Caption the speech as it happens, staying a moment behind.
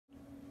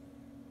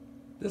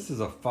This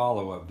is a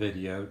follow-up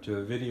video to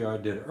a video I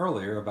did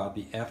earlier about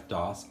the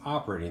FDOS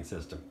operating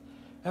system.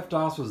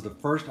 FDOS was the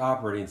first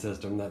operating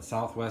system that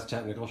Southwest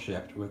Technical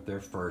shipped with their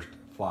first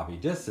floppy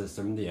disk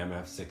system, the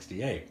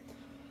MF68.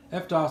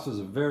 FDOS was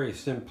a very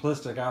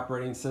simplistic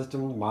operating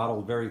system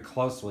modeled very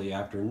closely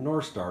after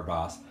North Star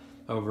DOS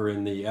over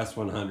in the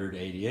S100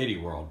 8080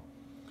 world.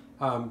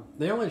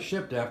 They only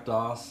shipped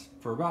FDOS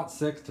for about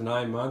 6 to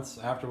 9 months,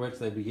 after which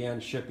they began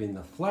shipping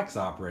the Flex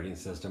operating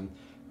system,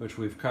 which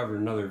we've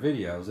covered in other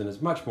videos and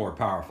is much more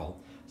powerful.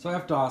 So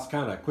FDOS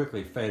kind of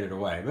quickly faded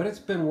away, but it's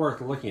been worth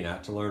looking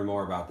at to learn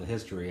more about the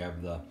history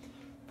of the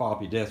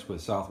floppy disk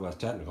with Southwest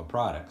Technical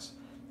products.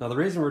 Now the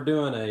reason we're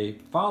doing a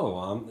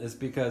follow-on is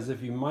because,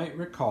 if you might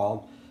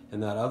recall, in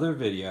that other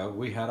video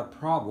we had a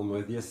problem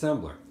with the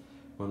assembler.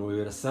 When we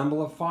would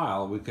assemble a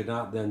file, we could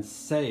not then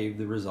save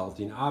the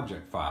resulting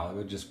object file. It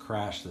would just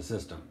crash the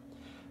system.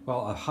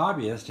 Well, a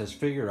hobbyist has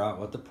figured out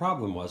what the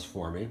problem was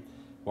for me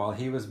while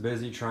he was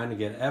busy trying to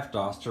get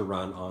FDOS to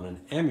run on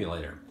an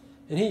emulator.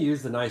 And he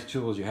used the nice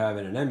tools you have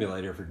in an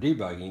emulator for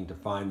debugging to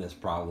find this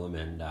problem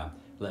and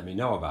let me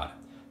know about it.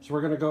 So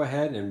we're going to go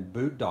ahead and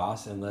boot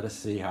DOS and let us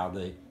see how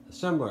the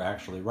assembler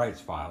actually writes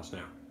files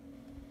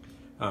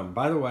now.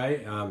 By the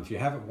way, if you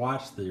haven't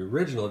watched the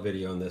original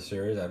video in this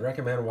series, I'd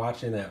recommend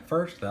watching that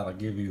first. That'll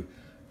give you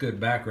good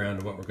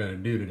background to what we're going to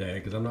do today,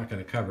 because I'm not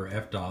going to cover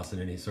FDOS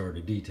in any sort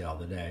of detail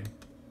today.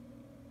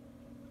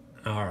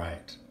 All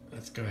right,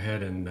 let's go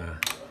ahead and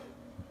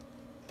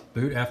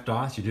boot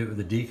FDOS. You do it with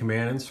the D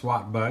command and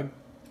swap bug.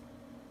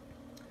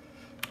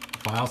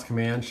 Files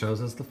command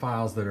shows us the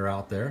files that are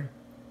out there.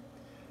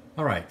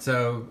 All right,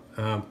 so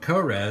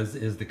CoRes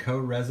is the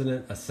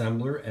co-resident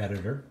assembler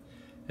editor.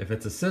 If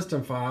it's a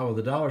system file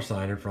with a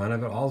 $sign in front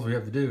of it, all we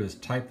have to do is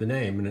type the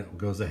name and it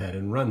goes ahead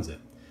and runs it.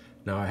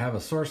 Now I have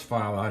a source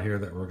file out here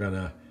that we're going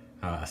to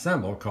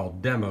assemble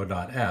called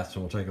demo.s,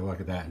 and we'll take a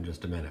look at that in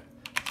just a minute.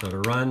 So to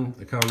run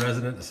the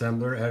co-resident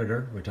assembler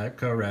editor, we type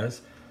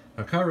CoRes.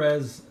 Now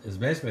CoRes is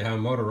basically how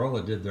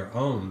Motorola did their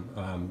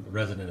own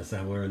resident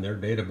assembler in their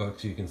data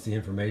books. You can see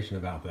information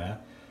about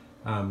that.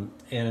 And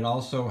it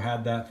also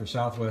had that for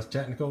Southwest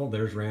Technical.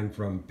 Theirs ran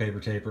from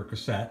paper tape or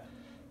cassette.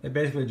 They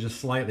basically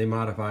just slightly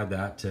modified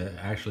that to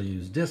actually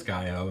use disk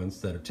I/O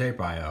instead of tape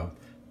I/O,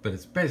 but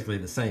it's basically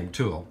the same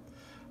tool.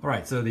 All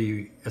right, so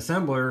the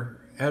assembler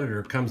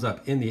editor comes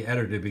up in the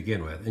editor to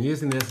begin with, and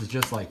using this is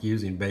just like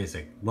using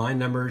basic line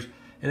numbers,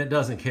 and it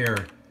doesn't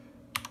care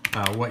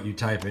what you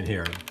type in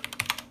here.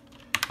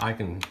 I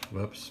can,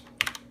 whoops.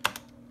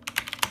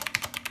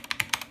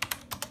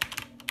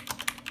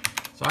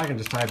 So I can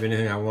just type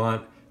anything I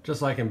want.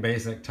 Just like in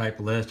basic, type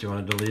list, you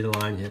want to delete a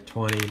line, you hit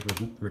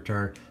 20,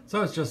 return.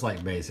 So it's just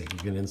like basic. You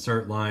can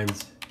insert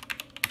lines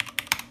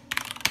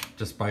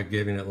just by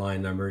giving it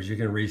line numbers. You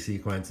can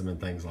resequence them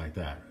and things like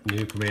that.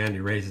 New command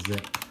erases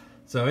it.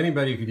 So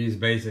anybody who could use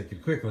basic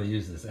could quickly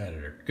use this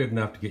editor. Good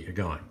enough to get you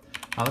going.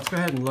 Let's go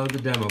ahead and load the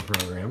demo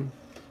program.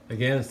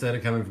 Again, instead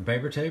of coming from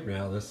paper tape,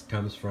 now this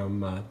comes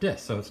from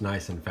disk, so it's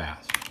nice and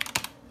fast.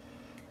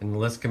 And the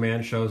list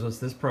command shows us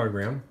this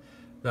program.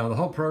 Now the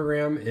whole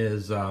program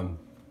is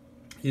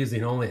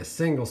using only a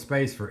single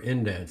space for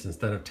indents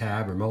instead of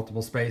tab or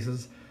multiple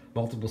spaces.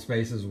 Multiple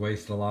spaces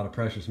waste a lot of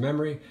precious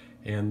memory,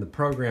 and the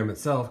program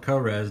itself,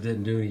 CoRes,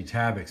 didn't do any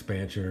tab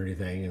expansion or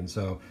anything, and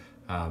so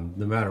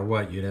no matter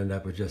what, you'd end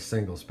up with just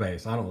single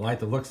space. I don't like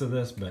the looks of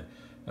this, but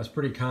that's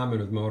pretty common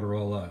with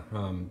Motorola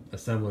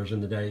assemblers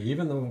in the day.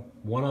 Even the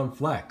one on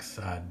Flex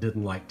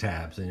didn't like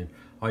tabs, and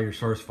all your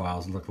source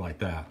files look like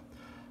that.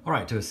 All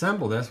right, to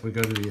assemble this, we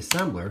go to the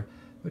assembler,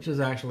 which is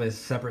actually a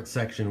separate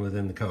section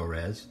within the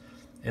CoRes.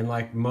 And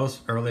like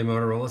most early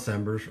Motorola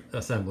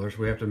assemblers,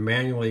 we have to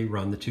manually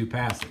run the 2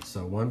 passes.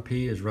 So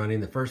 1P is running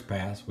the first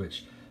pass,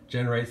 which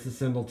generates the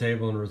symbol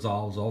table and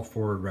resolves all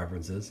forward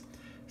references.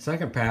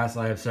 Second pass,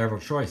 I have several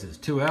choices.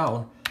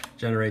 2L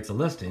generates a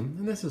listing,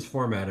 and this is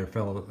formatted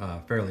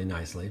fairly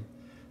nicely,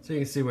 so you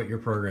can see what your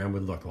program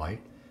would look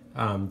like.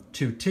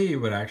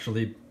 2T would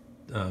actually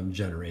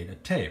generate a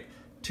tape.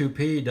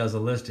 2P does a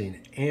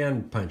listing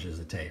and punches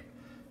a tape.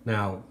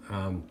 Now,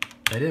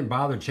 I didn't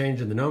bother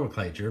changing the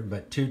nomenclature,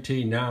 but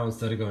 2T now,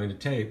 instead of going to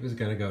tape, is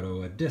going to go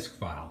to a disk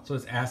file. So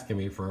it's asking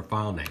me for a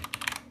file name.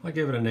 I'll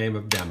give it a name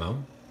of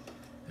demo,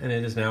 and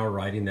it is now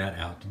writing that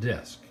out to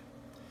disk.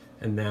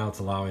 And now it's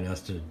allowing us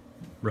to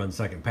run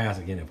second pass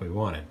again if we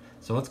wanted.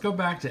 So let's go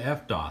back to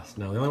FDOS.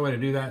 Now the only way to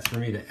do that is for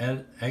me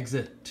to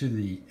exit to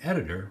the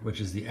editor, which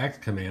is the X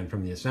command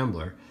from the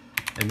assembler,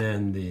 and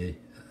then the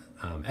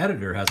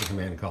editor has a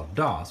command called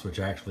DOS, which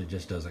actually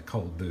just does a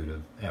cold boot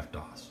of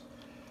FDOS.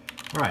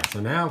 All right, so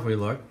now if we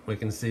look, we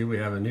can see we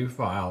have a new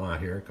file out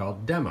here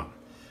called demo.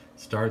 It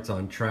starts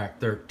on track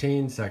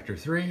 13, sector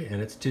 3,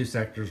 and it's 2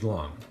 sectors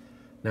long.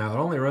 Now it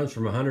only runs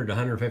from 100 to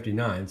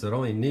 159, so it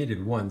only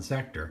needed 1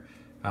 sector.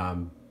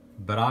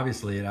 But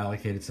obviously it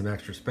allocated some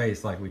extra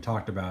space like we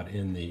talked about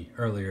in the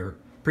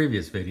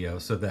previous video,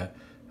 so that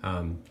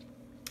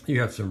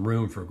you have some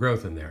room for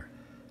growth in there.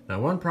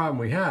 Now one problem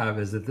we have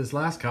is that this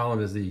last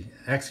column is the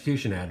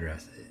execution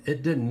address.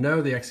 It didn't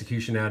know the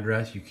execution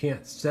address. You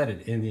can't set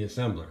it in the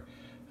assembler.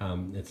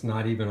 It's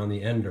not even on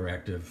the end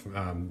directive.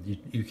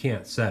 You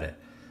can't set it.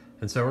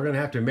 And so we're going to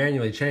have to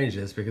manually change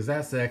this because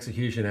that's the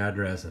execution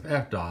address of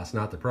FDOS,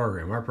 not the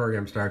program. Our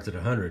program starts at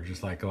 100,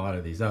 just like a lot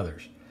of these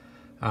others.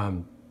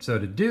 So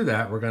to do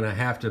that, we're going to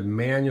have to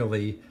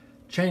manually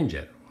change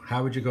it.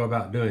 How would you go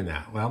about doing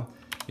that? Well,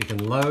 you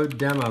can load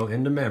demo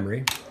into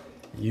memory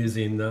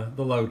using the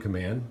load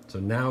command. So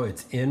now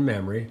it's in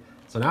memory.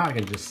 So now I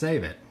can just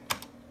save it.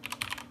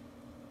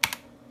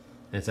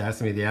 It's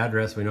asking me the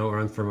address. We know it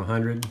runs from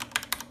 100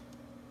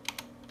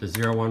 to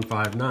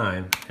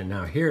 0159, and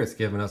now here it's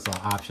giving us the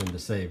option to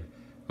save.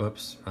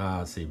 Oops,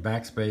 let's see,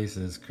 backspace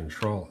is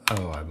Control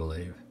O, I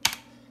believe.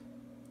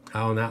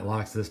 Oh, and that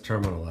locks this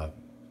terminal up.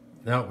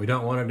 No, we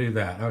don't want to do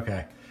that.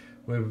 Okay,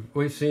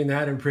 we've seen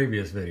that in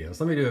previous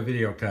videos. Let me do a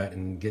video cut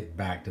and get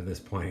back to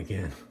this point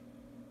again.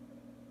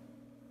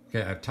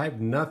 Okay, I've typed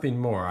nothing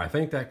more. I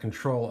think that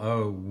Control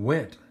O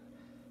went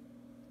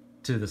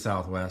to the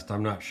southwest.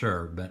 I'm not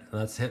sure, but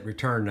let's hit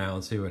return now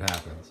and see what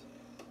happens.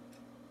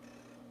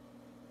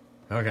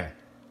 Okay,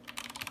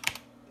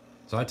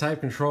 so I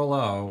typed Control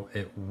O,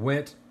 it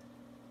went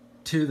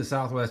to the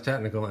Southwest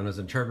Technical and was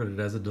interpreted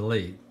as a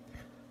delete.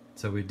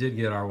 So we did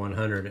get our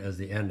 100 as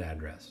the end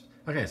address.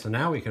 Okay, so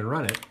now we can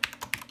run it.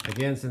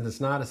 Again, since it's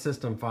not a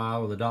system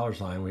file with a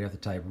 $sign, we have to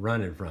type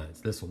run in front.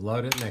 This will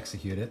load it and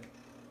execute it.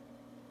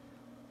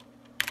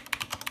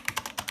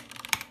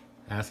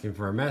 Asking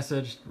for a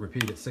message,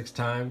 repeat it 6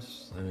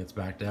 times, and it's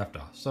back to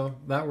FDOS. So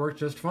that worked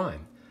just fine.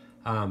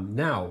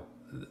 Now,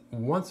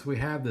 once we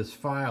have this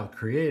file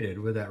created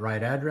with that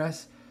right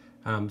address,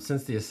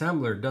 since the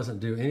assembler doesn't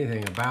do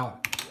anything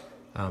about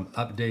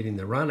updating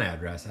the run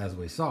address as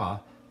we saw,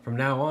 from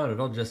now on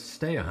it'll just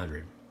stay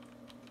 100.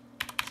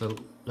 So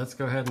let's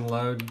go ahead and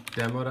load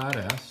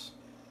demo.s.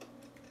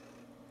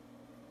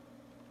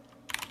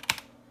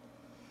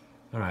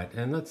 All right,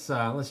 and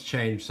let's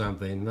change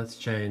something. Let's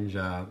change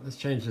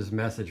this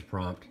message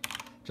prompt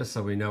just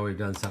so we know we've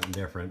done something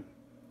different.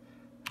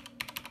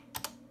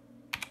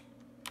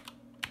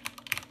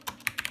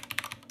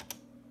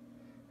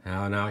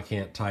 Now I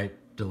can't type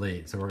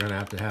delete, so we're going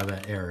to have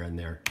that error in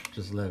there.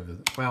 Just live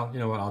with it. Well, you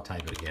know what? I'll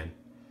type it again.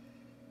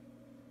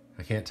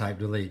 I can't type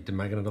delete.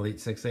 Am I going to delete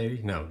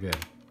 680? No, good.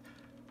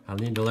 I'll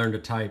need to learn to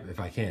type if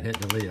I can't hit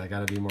delete. I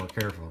got to be more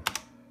careful.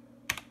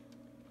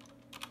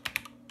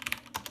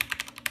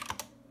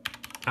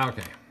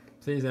 Okay,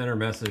 please enter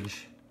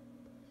message.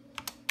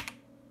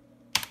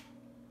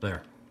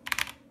 There.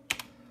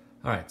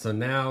 All right, so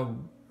now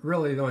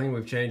really the only thing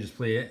we've changed is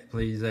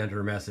please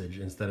enter message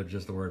instead of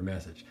just the word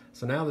message.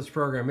 So now this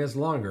program is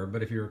longer,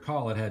 but if you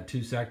recall, it had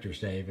 2 sectors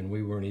saved and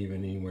we weren't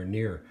even anywhere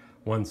near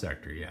 1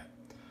 sector yet.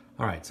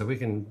 All right, so we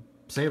can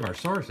save our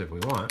source if we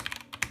want.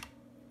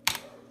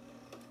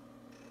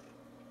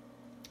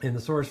 And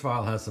the source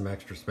file has some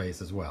extra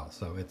space as well,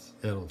 so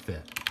it'll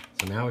fit.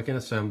 So now we can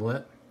assemble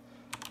it.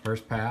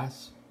 First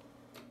pass,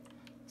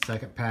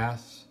 second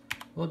pass.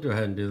 We'll go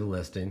ahead and do the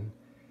listing.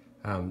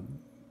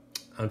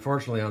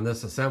 Unfortunately, on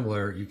this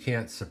assembler, you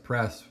can't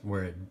suppress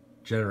where it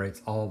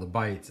generates all the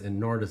bytes, and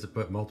nor does it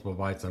put multiple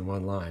bytes on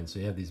one line. So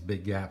you have these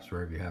big gaps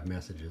wherever you have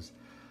messages.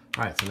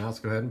 All right, so now let's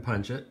go ahead and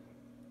punch it.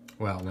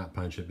 Well, not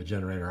punch it, but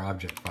generate our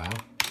object file.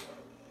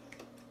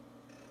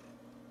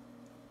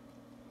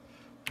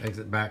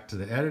 Exit back to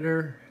the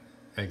editor,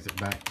 exit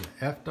back to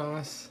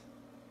FDOS.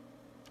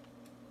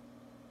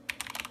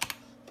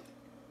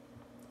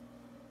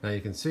 Now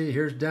you can see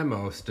here's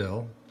demo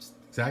still,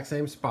 exact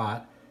same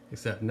spot,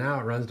 except now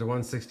it runs to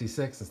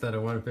 166 instead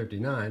of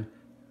 159,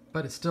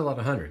 but it's still at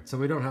 100. So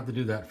we don't have to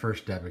do that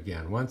first step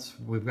again. Once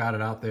we've got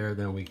it out there,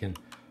 then we can,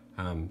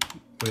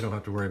 we don't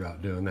have to worry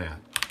about doing that.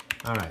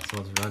 All right, so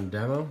let's run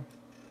demo.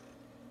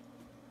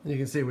 And you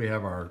can see we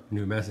have our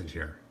new message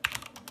here.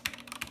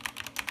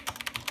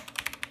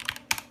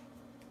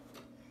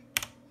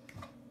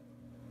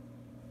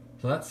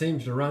 So that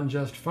seems to run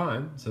just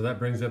fine. So that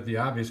brings up the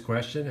obvious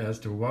question as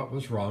to what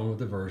was wrong with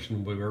the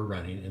version we were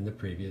running in the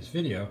previous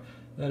video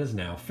that is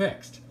now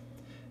fixed.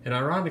 And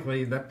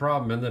ironically, that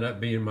problem ended up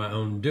being my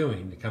own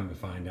doing, to come to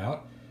find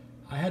out.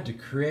 I had to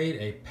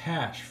create a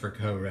patch for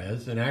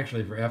CoRes, and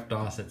actually for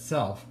FDOS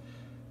itself,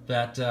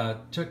 that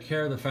took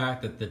care of the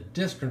fact that the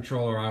disk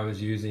controller I was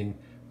using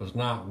was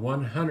not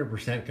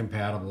 100%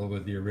 compatible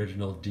with the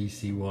original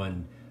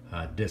DC1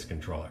 disk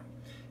controller.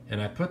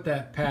 And I put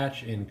that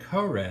patch in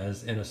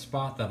CoRes in a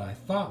spot that I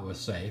thought was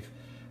safe,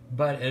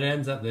 but it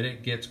ends up that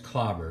it gets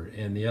clobbered,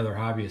 and the other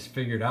hobbyists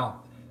figured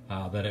out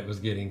that it was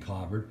getting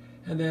clobbered,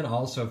 and then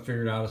also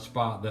figured out a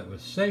spot that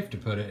was safe to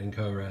put it in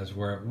CoRes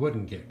where it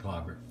wouldn't get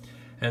clobbered.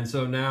 And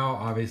so now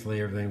obviously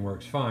everything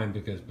works fine,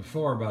 because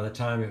before, by the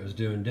time it was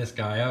doing disk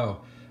I/O,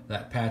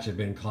 that patch had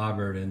been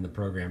clobbered and the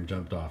program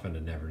jumped off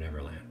into Never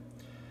Never Land.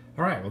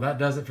 Alright, well that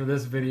does it for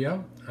this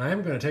video. I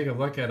am going to take a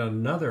look at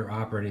another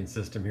operating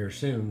system here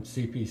soon,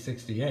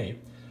 CP68,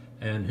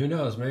 and who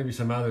knows, maybe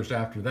some others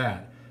after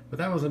that. But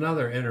that was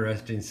another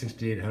interesting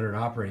 6800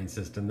 operating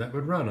system that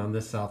would run on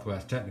this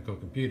Southwest Technical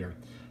computer.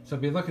 So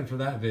be looking for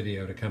that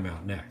video to come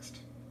out next.